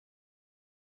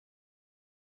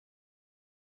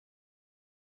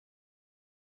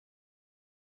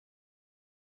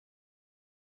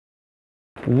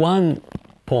one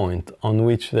point on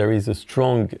which there is a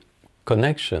strong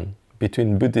connection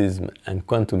between Buddhism and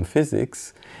quantum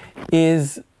physics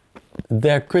is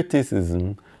their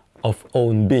criticism of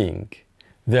own being,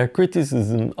 their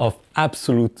criticism of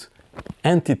absolute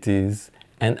entities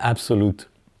and absolute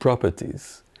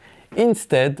properties.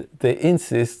 Instead, they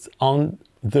insist on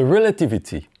the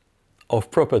relativity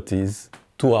of properties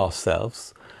to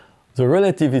ourselves, the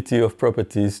relativity of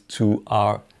properties to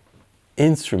our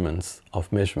instruments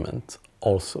of measurement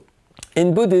also.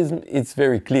 In Buddhism, it's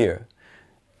very clear.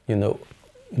 You know,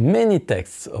 many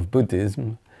texts of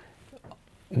Buddhism,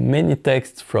 many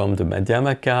texts from the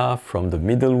Madhyamaka, from the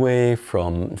Middle Way,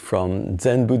 from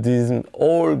Zen Buddhism,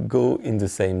 all go in the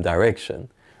same direction.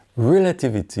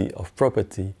 Relativity of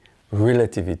property,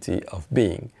 relativity of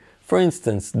being. For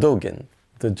instance, Dogen,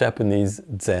 the Japanese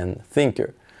Zen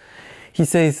thinker, he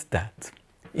says that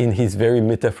in his very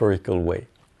metaphorical way.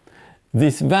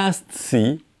 This vast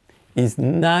sea is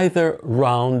neither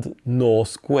round nor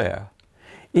square.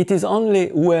 It is only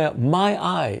where my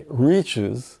eye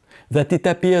reaches that it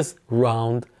appears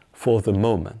round for the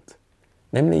moment.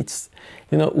 Namely, it's,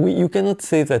 you know, you cannot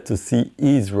say that the sea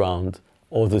is round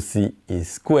or the sea is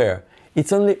square.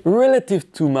 It's only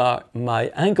relative to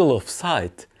my angle of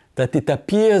sight that it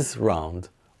appears round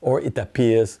or it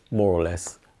appears more or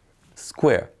less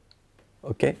square.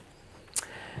 Okay?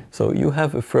 So you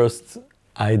have a first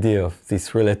idea of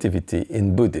this relativity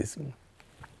in Buddhism.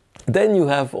 Then you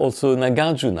have also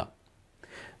Nagarjuna,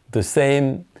 the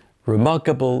same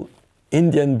remarkable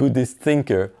Indian Buddhist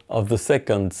thinker of the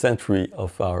 2nd century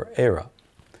of our era.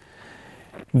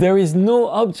 There is no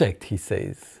object, he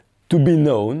says, to be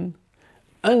known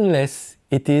unless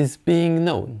it is being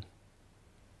known.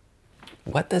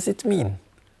 What does it mean?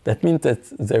 That means that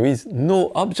there is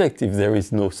no object if there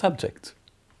is no subject.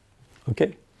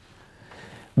 Okay?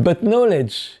 But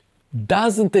knowledge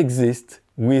doesn't exist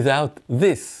without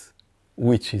this,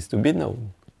 which is to be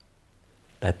known.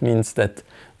 That means that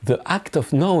the act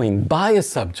of knowing by a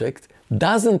subject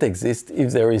doesn't exist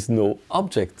if there is no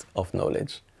object of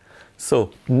knowledge.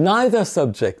 So neither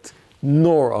subject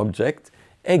nor object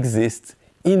exist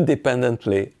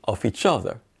independently of each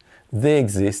other. They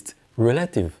exist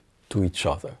relative to each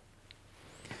other.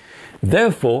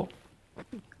 Therefore,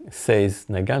 says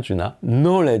Nagarjuna,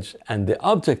 knowledge and the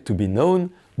object to be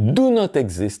known do not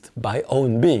exist by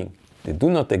own being. They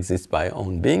do not exist by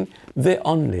own being, they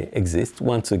only exist,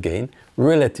 once again,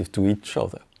 relative to each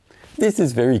other. This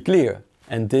is very clear,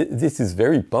 and this is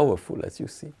very powerful, as you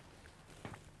see.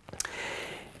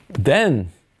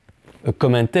 Then, a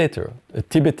commentator, a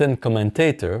Tibetan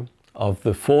commentator of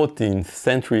the 14th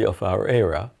century of our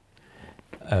era,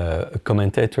 a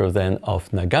commentator then of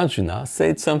Nagarjuna,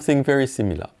 said something very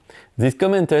similar. This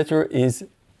commentator is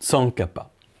Tsongkhapa.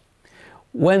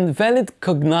 When valid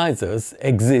cognizers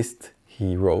exist,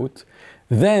 he wrote,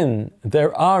 then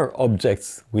there are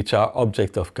objects which are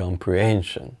object of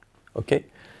comprehension. Okay?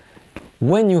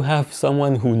 When you have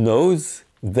someone who knows,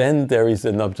 then there is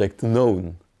an object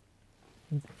known.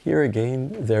 Here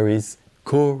again, there is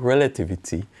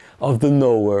correlativity of the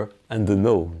knower and the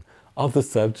known, of the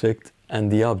subject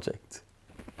and the object.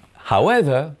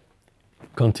 However,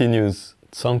 continues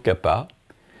Tsongkhapa,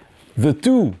 the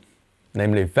two,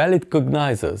 namely valid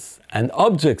cognizers and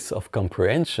objects of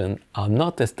comprehension, are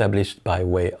not established by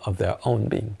way of their own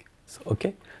being.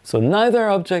 So neither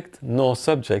object nor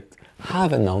subject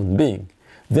have an own being.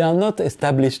 They are not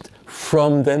established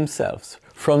from themselves,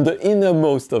 from the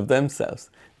innermost of themselves.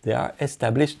 They are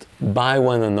established by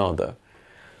one another.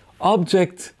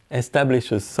 Object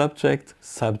establishes subject,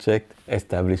 subject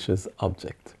establishes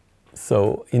object.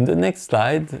 So in the next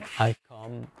slide, I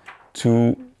come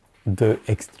to the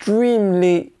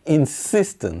extremely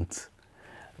insistent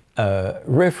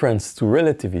reference to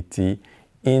relativity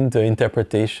in the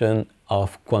interpretation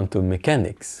of quantum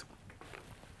mechanics.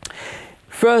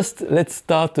 First, let's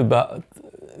start about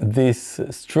this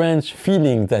strange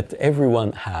feeling that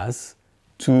everyone has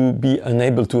to be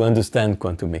unable to understand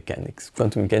quantum mechanics.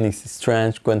 Quantum mechanics is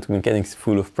strange, quantum mechanics is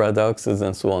full of paradoxes,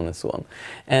 and so on and so on.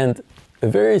 And a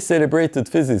very celebrated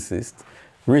physicist,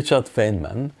 Richard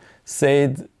Feynman,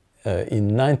 said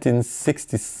in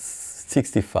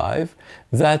 1965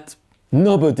 that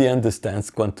nobody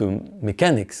understands quantum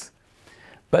mechanics.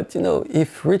 But you know,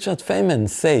 if Richard Feynman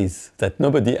says that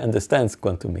nobody understands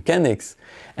quantum mechanics,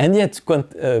 and yet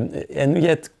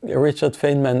Richard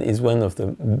Feynman is one of the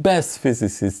best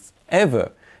physicists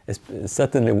ever,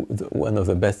 certainly one of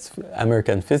the best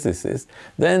American physicists,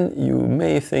 then you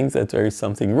may think that there is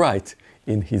something right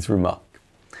in his remark.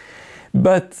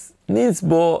 But Niels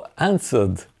Bohr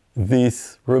answered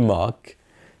this remark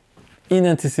in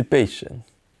anticipation.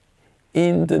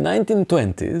 in the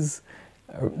 1920s,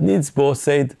 Niels Bohr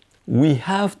said, we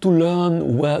have to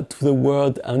learn what the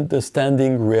word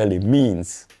understanding really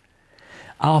means.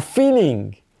 Our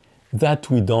feeling that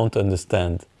we don't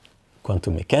understand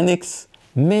quantum mechanics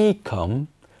may come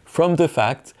from the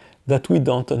fact that we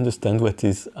don't understand what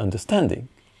is understanding.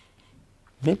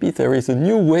 Maybe there is a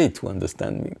new way to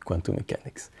understand quantum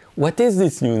mechanics. What is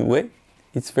this new way?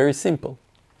 It's very simple.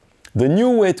 The new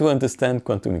way to understand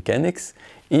quantum mechanics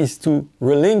is to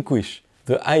relinquish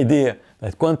the idea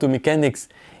that quantum mechanics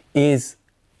is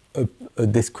a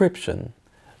description,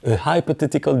 a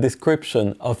hypothetical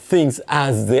description of things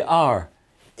as they are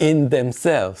in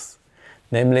themselves,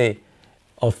 namely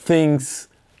of things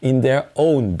in their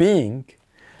own being.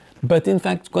 But in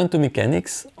fact, quantum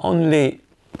mechanics only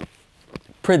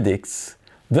predicts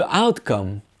the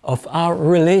outcome of our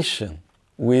relation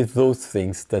with those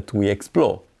things that we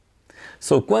explore.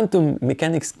 So quantum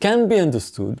mechanics can be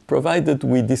understood provided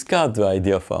we discard the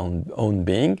idea of our own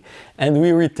being and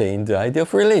we retain the idea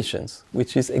of relations,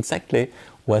 which is exactly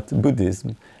what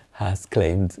Buddhism has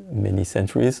claimed many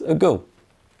centuries ago.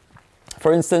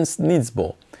 For instance, Niels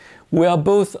Bohr. We are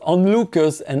both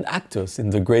onlookers and actors in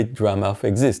the great drama of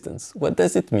existence. What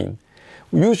does it mean?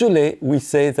 Usually we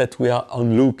say that we are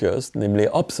onlookers, namely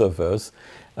observers,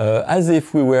 as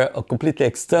if we were completely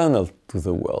external to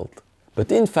the world.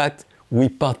 But in fact, we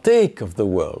partake of the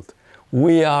world.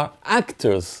 We are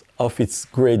actors of its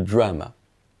great drama.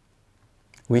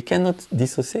 We cannot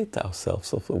dissociate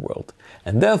ourselves of the world.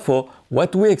 And therefore,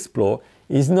 what we explore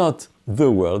is not the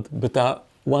world, but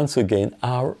once again,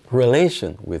 our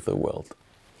relation with the world.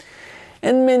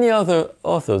 And many other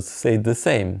authors say the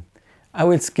same. I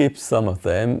will skip some of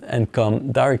them and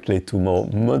come directly to more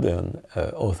modern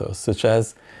authors, such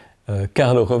as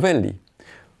Carlo Rovelli,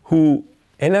 who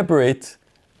elaborate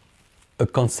a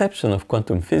conception of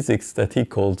quantum physics that he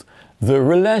called the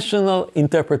relational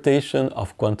interpretation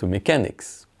of quantum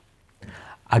mechanics.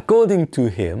 According to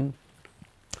him,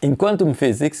 in quantum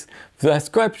physics, the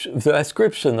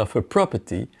ascription of a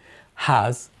property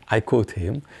has, I quote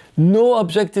him, no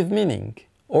objective meaning,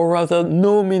 or rather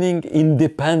no meaning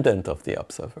independent of the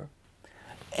observer.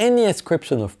 Any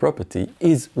ascription of property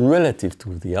is relative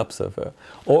to the observer,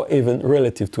 or even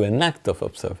relative to an act of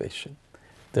observation.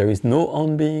 There is no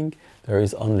own being, there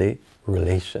is only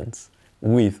relations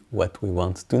with what we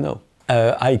want to know.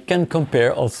 I can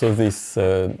compare also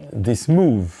this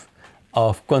move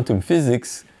of quantum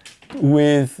physics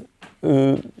with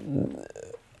a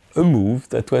move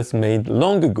that was made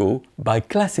long ago by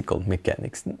classical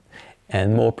mechanics,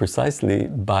 and more precisely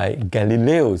by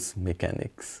Galileo's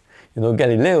mechanics. You know,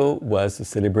 Galileo was a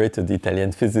celebrated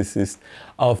Italian physicist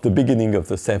of the beginning of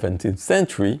the 17th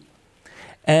century,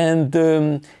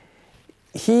 and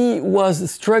he was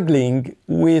struggling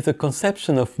with a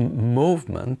conception of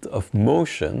movement, of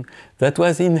motion, that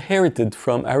was inherited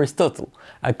from Aristotle.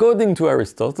 According to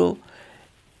Aristotle,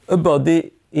 a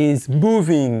body is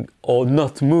moving or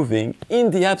not moving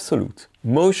in the absolute.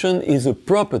 Motion is a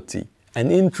property, an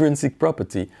intrinsic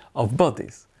property of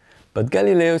bodies. But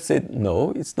Galileo said,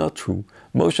 no, it's not true.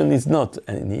 Motion is not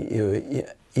an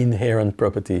inherent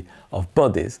property of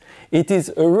bodies. It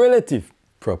is a relative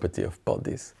property of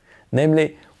bodies.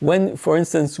 Namely, when, for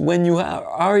instance, when you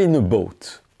are in a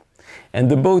boat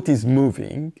and the boat is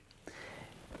moving,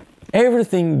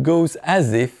 everything goes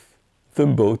as if the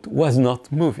boat was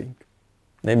not moving.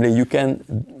 Namely, you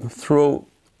can throw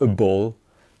a ball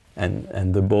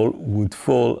and the ball would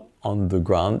fall on the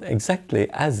ground exactly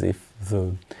as if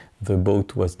the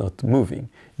boat was not moving.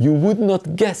 You would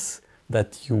not guess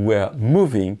that you were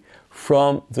moving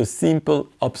from the simple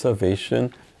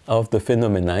observation of the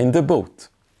phenomena in the boat.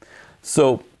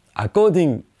 So,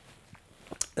 according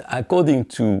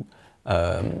to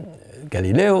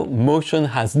Galileo, motion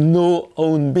has no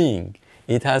own being.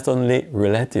 It has only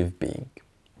relative being.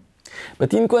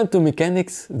 But in quantum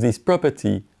mechanics, this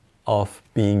property of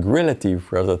being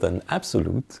relative rather than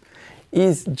absolute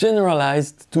is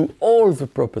generalized to all the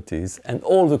properties and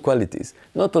all the qualities,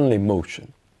 not only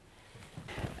motion.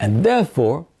 And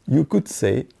therefore, you could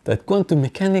say that quantum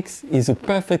mechanics is a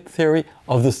perfect theory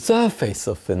of the surface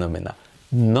of phenomena,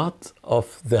 not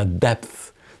of their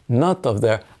depth, not of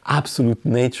their absolute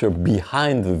nature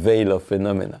behind the veil of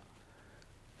phenomena.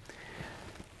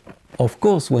 Of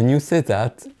course, when you say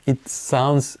that, it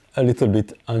sounds a little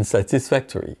bit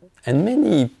unsatisfactory. And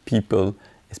many people,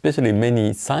 especially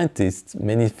many scientists,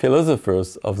 many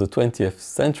philosophers of the 20th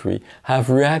century have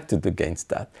reacted against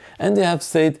that. And they have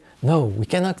said, no, we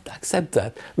cannot accept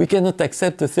that. We cannot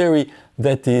accept a theory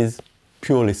that is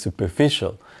purely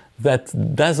superficial,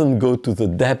 that doesn't go to the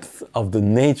depth of the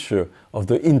nature of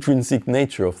the intrinsic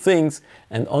nature of things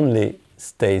and only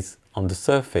stays on the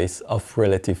surface of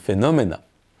relative phenomena.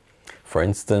 For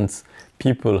instance,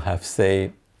 people have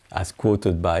said, as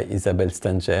quoted by Isabelle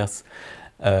Stengers,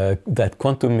 that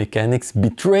quantum mechanics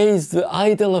betrays the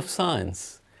idol of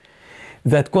science,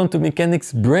 that quantum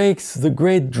mechanics breaks the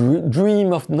great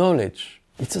dream of knowledge.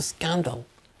 It's a scandal.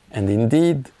 And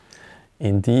indeed,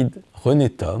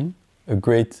 René Thom, a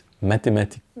great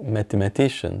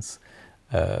mathematician,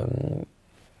 a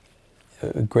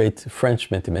great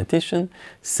French mathematician,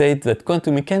 said that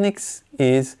quantum mechanics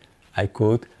is, I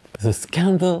quote, the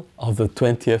scandal of the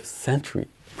 20th century.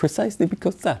 Precisely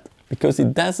because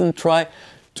it doesn't try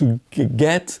to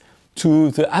get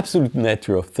to the absolute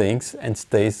nature of things and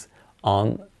stays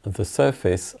on the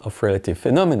surface of relative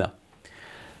phenomena.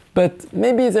 But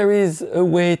maybe there is a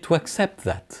way to accept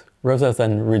that rather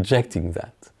than rejecting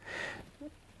that.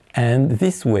 And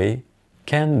this way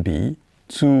can be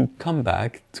to come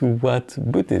back to what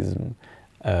Buddhism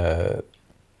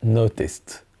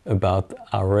noticed about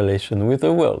our relation with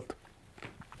the world.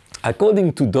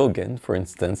 According to Dogen, for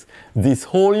instance, this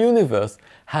whole universe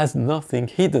has nothing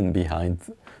hidden behind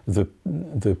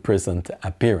the present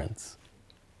appearance.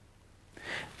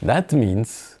 That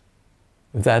means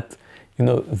that,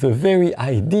 the very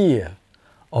idea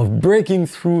of breaking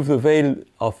through the veil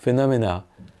of phenomena,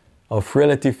 of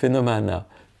relative phenomena,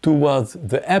 towards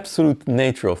the absolute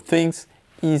nature of things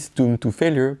is doomed to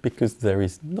failure because there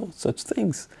is no such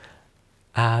things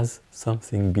as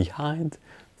something behind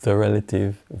the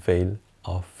relative veil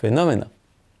of phenomena.